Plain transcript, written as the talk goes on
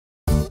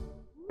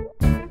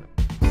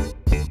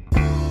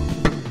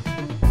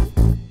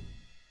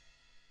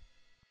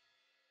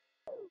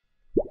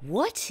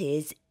What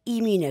is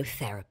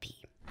immunotherapy?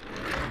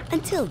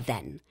 Until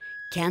then,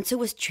 cancer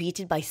was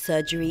treated by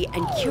surgery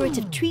and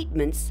curative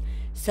treatments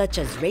such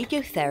as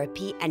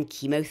radiotherapy and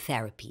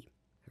chemotherapy.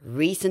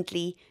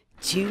 Recently,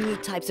 2 new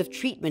types of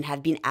treatment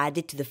have been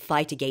added to the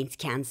fight against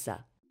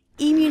cancer: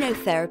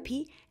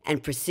 immunotherapy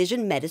and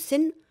precision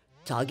medicine,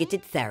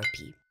 targeted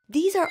therapy.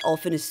 These are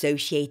often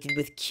associated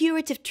with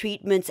curative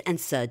treatments and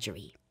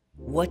surgery.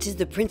 What is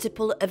the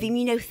principle of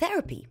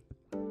immunotherapy?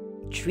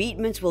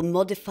 Treatments will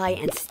modify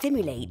and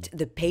stimulate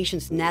the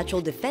patient's natural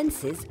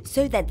defenses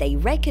so that they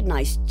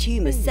recognize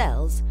tumor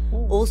cells,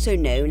 also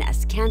known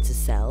as cancer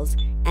cells,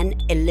 and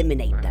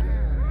eliminate them.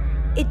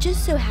 It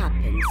just so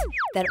happens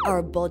that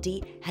our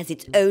body has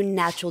its own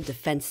natural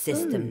defense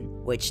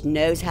system, which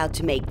knows how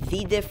to make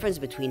the difference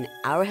between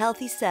our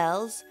healthy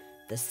cells,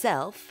 the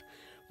self,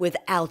 with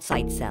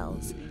outside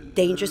cells,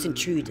 dangerous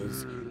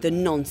intruders, the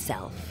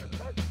non-self.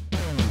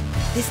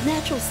 This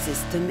natural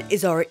system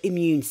is our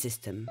immune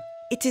system.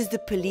 It is the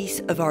police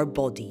of our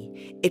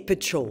body. It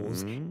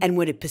patrols, and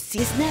when it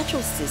perceives this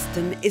natural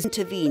system, it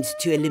intervenes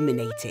to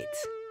eliminate it.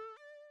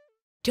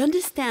 To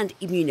understand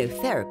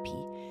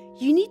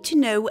immunotherapy, you need to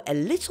know a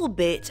little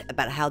bit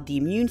about how the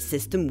immune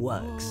system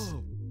works.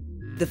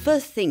 The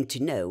first thing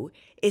to know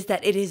is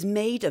that it is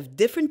made of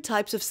different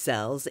types of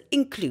cells,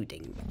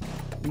 including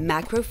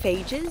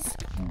macrophages,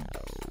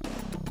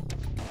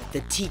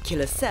 the T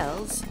killer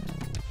cells,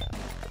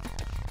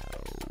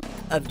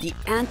 of the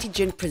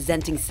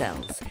antigen-presenting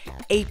cells,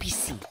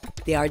 APC,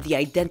 they are the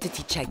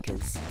identity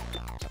checkers,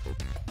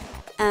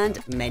 and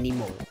many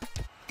more.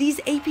 These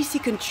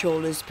APC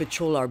controllers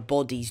patrol our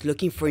bodies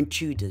looking for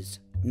intruders,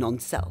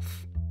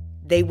 non-self.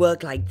 They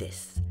work like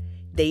this.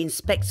 They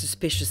inspect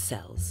suspicious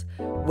cells.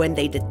 When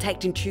they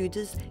detect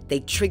intruders, they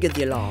trigger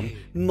the alarm,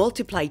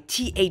 multiply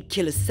T8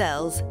 killer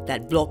cells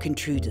that block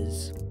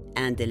intruders,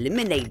 and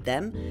eliminate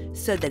them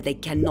so that they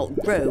cannot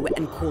grow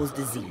and cause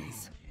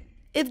disease.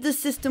 If the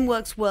system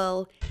works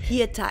well,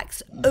 he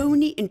attacks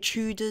only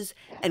intruders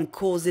and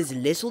causes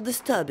little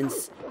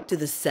disturbance to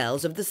the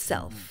cells of the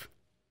self.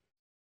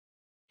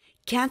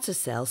 Cancer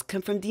cells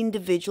come from the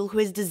individual who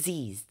is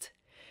diseased.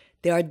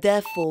 They are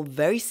therefore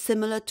very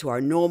similar to our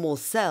normal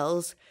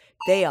cells.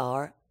 They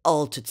are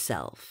altered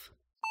self.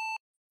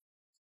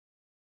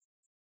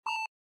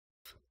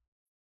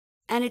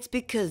 And it's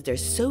because they're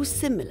so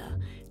similar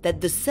that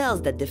the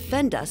cells that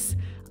defend us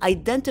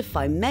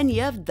identify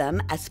many of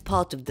them as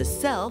part of the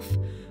self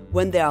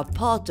when they are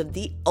part of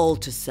the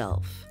altered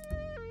self.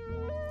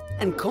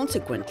 And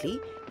consequently,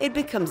 it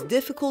becomes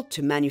difficult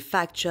to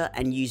manufacture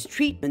and use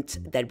treatment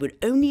that would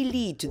only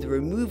lead to the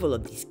removal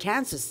of these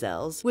cancer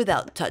cells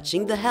without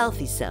touching the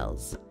healthy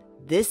cells.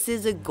 This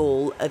is a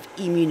goal of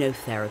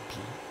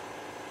immunotherapy.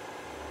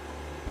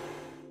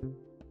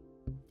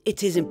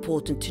 It is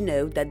important to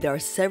know that there are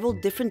several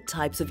different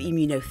types of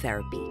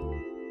immunotherapy.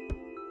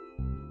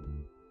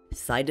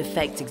 Side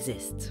effects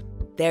exist.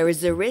 There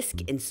is a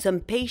risk in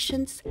some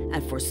patients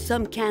and for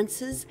some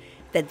cancers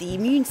that the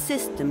immune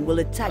system will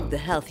attack the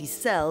healthy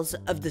cells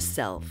of the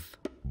self.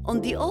 On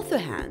the other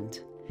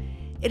hand,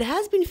 it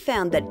has been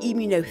found that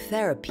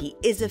immunotherapy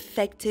is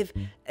effective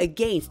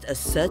against a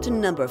certain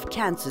number of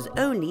cancers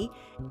only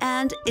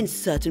and in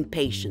certain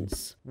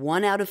patients,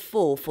 1 out of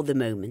 4 for the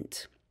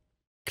moment.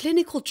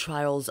 Clinical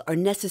trials are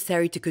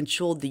necessary to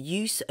control the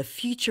use of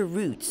future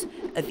routes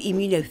of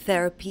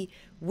immunotherapy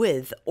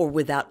with or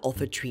without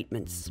other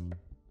treatments.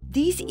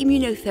 These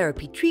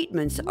immunotherapy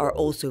treatments are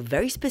also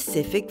very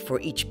specific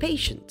for each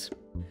patient.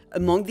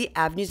 Among the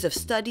avenues of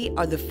study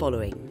are the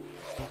following: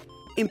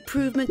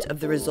 improvement of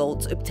the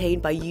results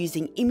obtained by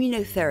using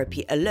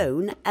immunotherapy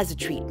alone as a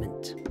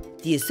treatment,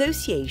 the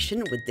association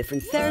with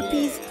different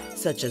therapies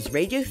such as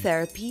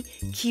radiotherapy,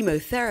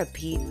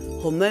 chemotherapy,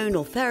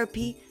 hormonal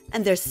therapy,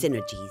 and their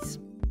synergies,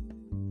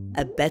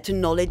 a better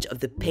knowledge of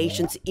the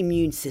patient's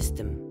immune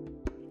system.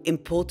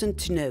 Important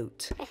to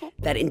note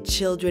that in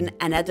children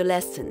and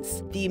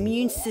adolescents, the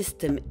immune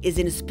system is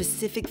in a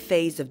specific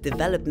phase of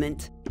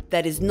development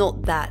that is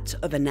not that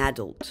of an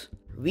adult.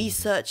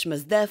 Research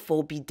must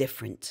therefore be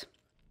different.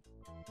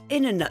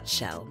 In a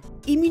nutshell,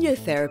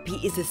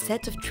 immunotherapy is a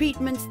set of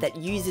treatments that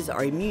uses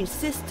our immune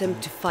system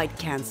to fight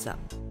cancer.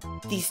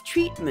 These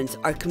treatments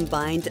are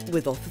combined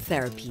with other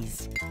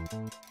therapies.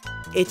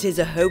 It is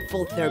a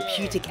hopeful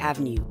therapeutic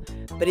avenue,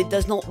 but it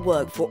does not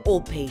work for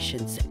all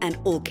patients and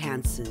all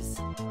cancers.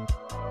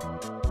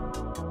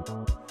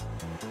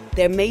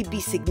 There may be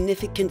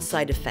significant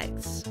side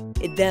effects.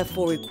 It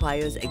therefore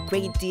requires a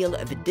great deal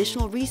of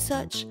additional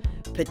research,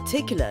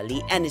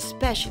 particularly and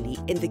especially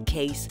in the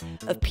case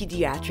of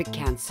pediatric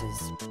cancers.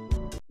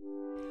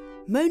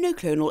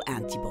 Monoclonal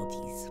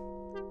antibodies.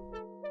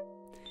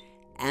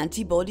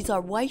 Antibodies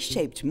are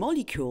Y-shaped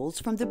molecules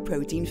from the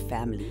protein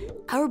family.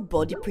 Our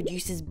body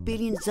produces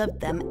billions of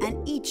them,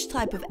 and each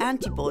type of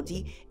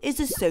antibody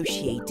is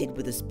associated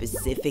with a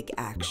specific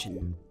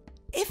action.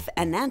 If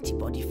an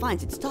antibody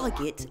finds its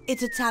target,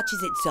 it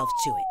attaches itself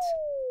to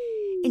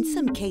it. In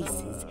some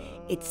cases,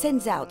 it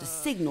sends out a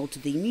signal to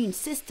the immune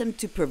system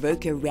to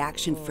provoke a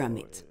reaction from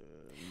it.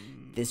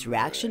 This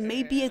reaction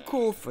may be a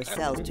call for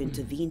cells to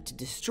intervene to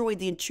destroy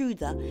the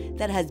intruder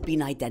that has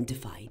been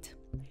identified.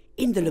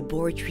 In the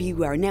laboratory,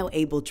 we are now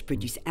able to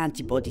produce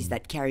antibodies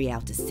that carry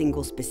out a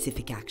single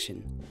specific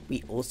action.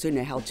 We also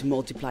know how to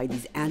multiply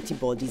these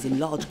antibodies in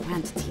large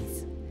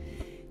quantities.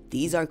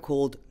 These are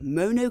called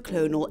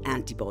monoclonal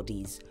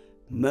antibodies.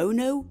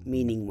 Mono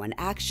meaning one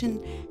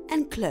action,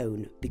 and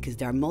clone because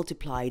they are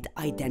multiplied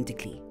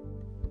identically.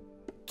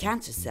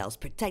 Cancer cells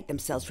protect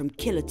themselves from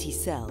killer T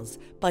cells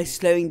by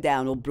slowing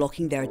down or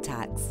blocking their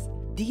attacks.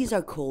 These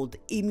are called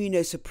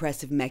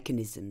immunosuppressive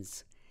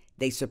mechanisms.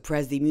 They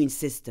suppress the immune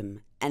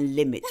system and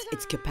limit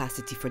its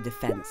capacity for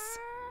defense.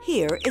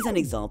 Here is an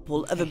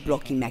example of a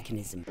blocking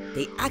mechanism.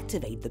 They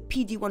activate the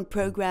PD-1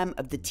 program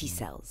of the T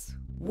cells.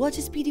 What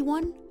is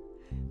PD-1?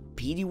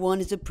 PD-1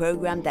 is a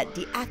program that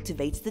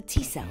deactivates the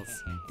T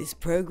cells. This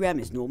program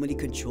is normally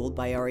controlled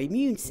by our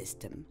immune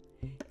system.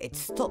 It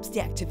stops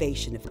the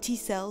activation of T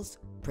cells,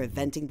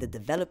 preventing the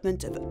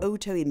development of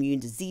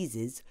autoimmune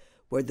diseases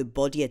where the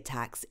body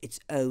attacks its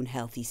own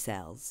healthy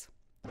cells.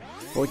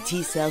 For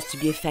T cells to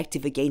be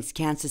effective against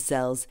cancer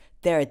cells,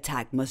 their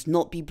attack must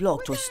not be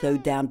blocked or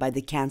slowed down by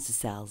the cancer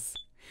cells.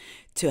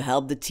 To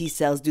help the T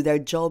cells do their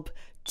job,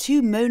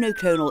 two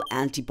monoclonal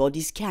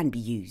antibodies can be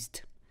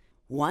used.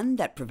 One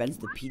that prevents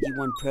the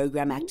PD-1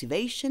 program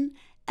activation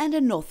and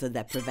another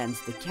that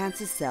prevents the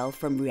cancer cell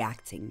from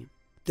reacting.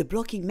 The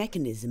blocking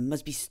mechanism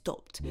must be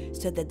stopped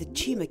so that the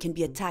tumor can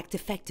be attacked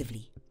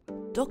effectively.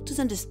 Doctors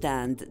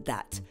understand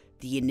that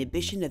the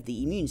inhibition of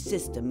the immune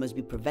system must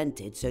be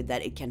prevented so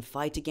that it can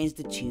fight against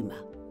the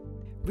tumor.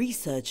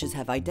 Researchers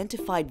have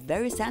identified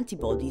various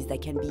antibodies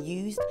that can be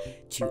used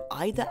to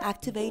either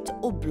activate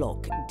or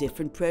block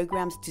different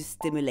programs to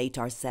stimulate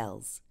our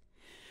cells.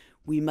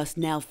 We must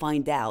now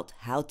find out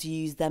how to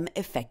use them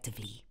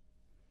effectively.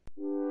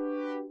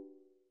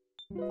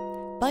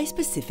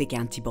 Bispecific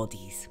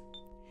antibodies.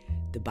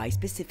 The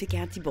bispecific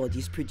antibody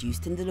is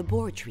produced in the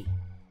laboratory.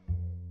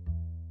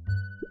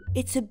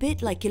 It's a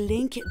bit like a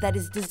link that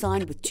is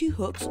designed with two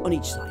hooks on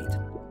each side.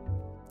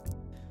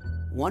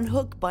 One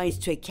hook binds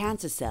to a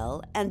cancer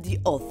cell and the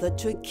other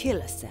to a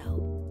killer cell.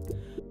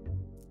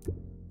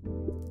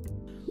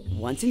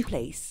 Once in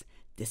place,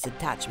 this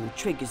attachment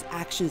triggers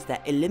actions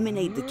that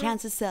eliminate the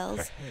cancer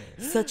cells,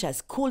 such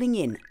as calling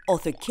in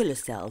other killer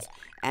cells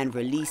and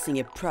releasing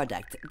a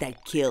product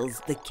that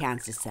kills the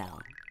cancer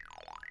cell.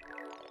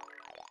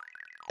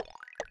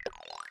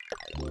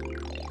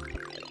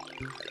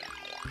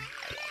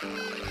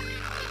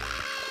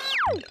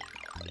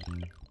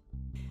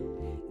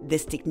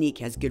 This technique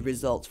has good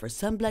results for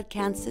some blood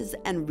cancers,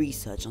 and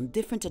research on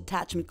different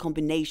attachment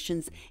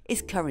combinations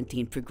is currently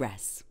in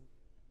progress.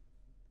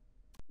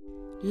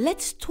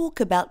 Let's talk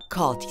about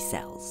CAR T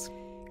cells.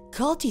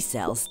 CAR T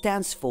cells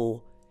stands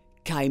for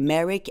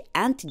chimeric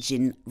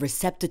antigen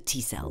receptor T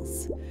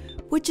cells,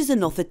 which is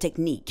another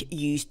technique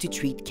used to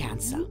treat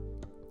cancer.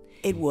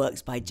 It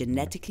works by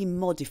genetically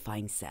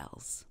modifying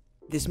cells.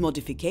 This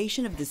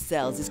modification of the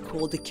cells is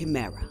called a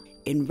chimera,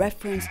 in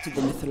reference to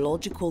the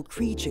mythological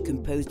creature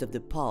composed of the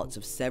parts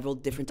of several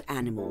different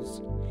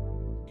animals.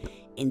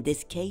 In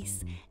this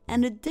case,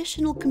 an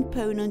additional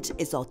component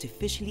is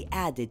artificially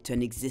added to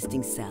an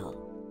existing cell.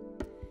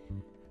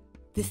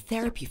 This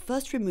therapy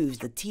first removes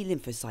the T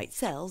lymphocyte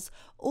cells,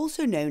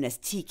 also known as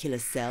T killer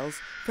cells,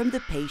 from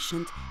the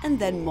patient and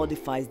then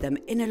modifies them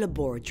in a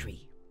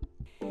laboratory.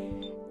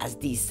 As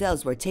these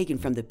cells were taken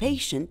from the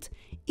patient,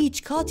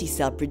 each CAR T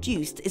cell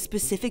produced is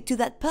specific to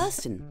that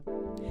person.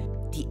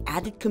 The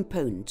added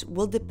component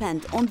will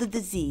depend on the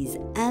disease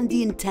and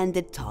the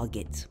intended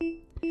target.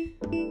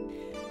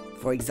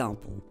 For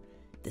example,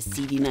 the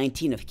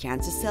CD19 of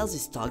cancer cells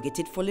is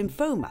targeted for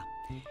lymphoma,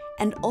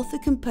 and other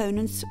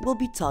components will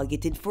be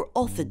targeted for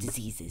other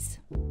diseases.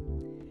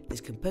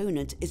 This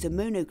component is a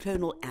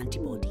monoclonal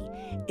antibody.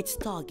 Its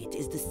target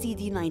is the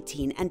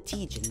CD19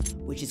 antigen,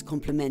 which is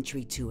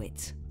complementary to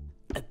it.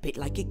 A bit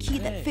like a key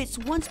that fits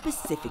one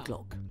specific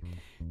lock.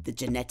 The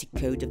genetic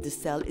code of the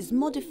cell is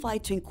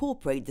modified to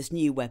incorporate this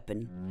new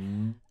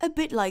weapon, a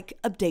bit like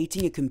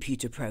updating a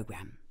computer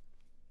program.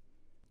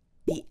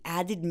 The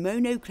added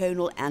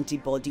monoclonal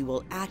antibody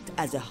will act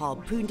as a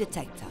harpoon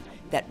detector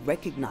that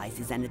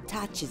recognizes and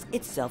attaches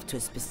itself to a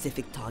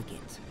specific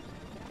target.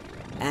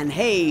 And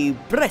hey,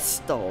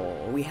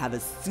 presto! We have a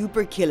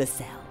super killer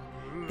cell.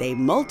 They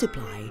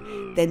multiply,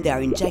 then they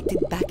are injected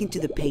back into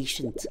the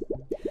patient.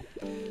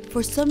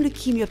 For some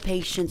leukemia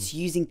patients,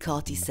 using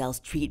CAR T cells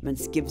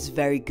treatments gives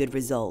very good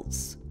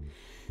results.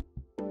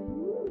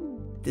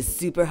 The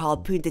super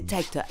harpoon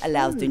detector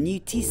allows the new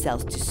T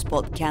cells to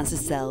spot cancer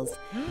cells.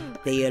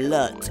 They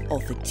alert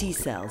other T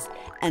cells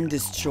and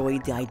destroy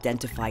the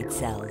identified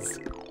cells.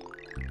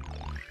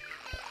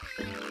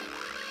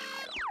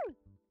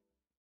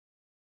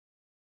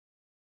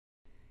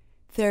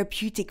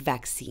 Therapeutic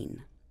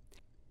vaccine.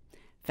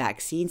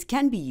 Vaccines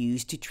can be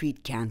used to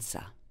treat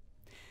cancer.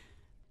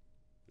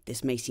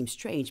 This may seem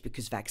strange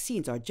because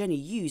vaccines are generally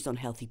used on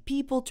healthy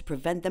people to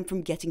prevent them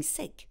from getting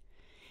sick.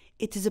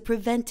 It is a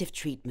preventive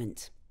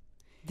treatment.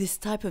 This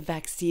type of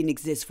vaccine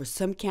exists for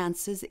some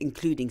cancers,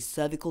 including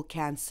cervical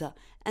cancer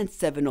and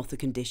 7 other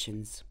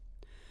conditions.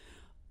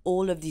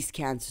 All of these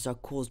cancers are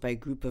caused by a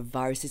group of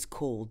viruses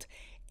called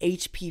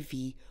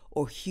HPV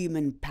or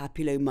human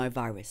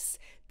papillomavirus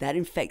that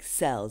infects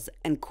cells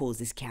and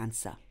causes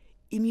cancer.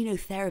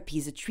 Immunotherapy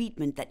is a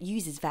treatment that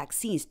uses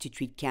vaccines to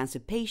treat cancer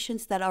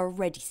patients that are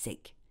already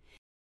sick.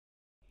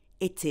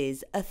 It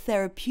is a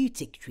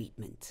therapeutic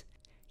treatment.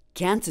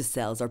 Cancer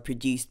cells are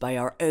produced by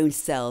our own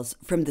cells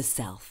from the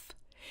self.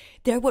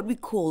 They are what we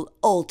call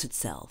altered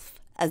self,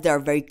 as they are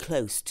very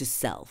close to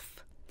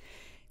self.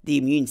 The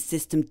immune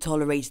system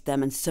tolerates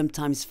them and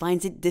sometimes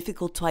finds it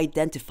difficult to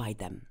identify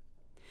them.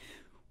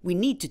 We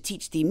need to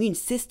teach the immune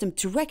system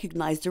to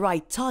recognize the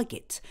right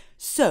target,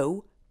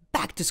 so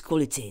back to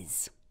school it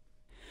is.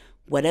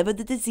 Whatever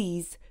the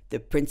disease, the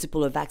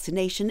principle of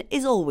vaccination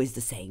is always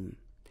the same.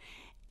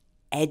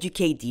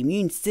 Educate the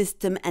immune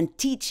system and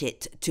teach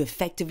it to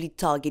effectively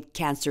target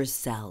cancerous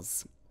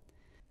cells.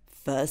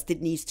 First,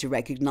 it needs to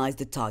recognize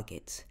the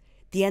target,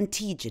 the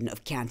antigen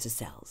of cancer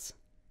cells.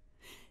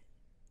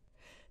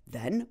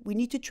 Then, we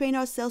need to train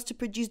our cells to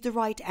produce the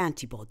right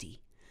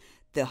antibody,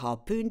 the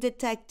harpoon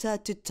detector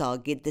to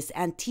target this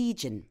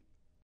antigen.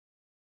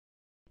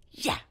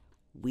 Yeah,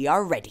 we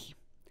are ready.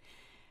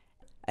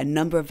 A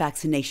number of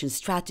vaccination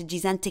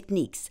strategies and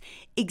techniques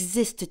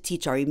exist to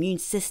teach our immune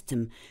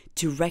system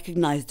to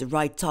recognize the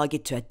right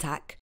target to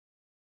attack,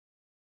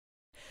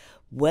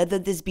 whether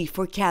this be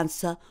for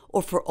cancer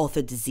or for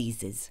other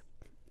diseases.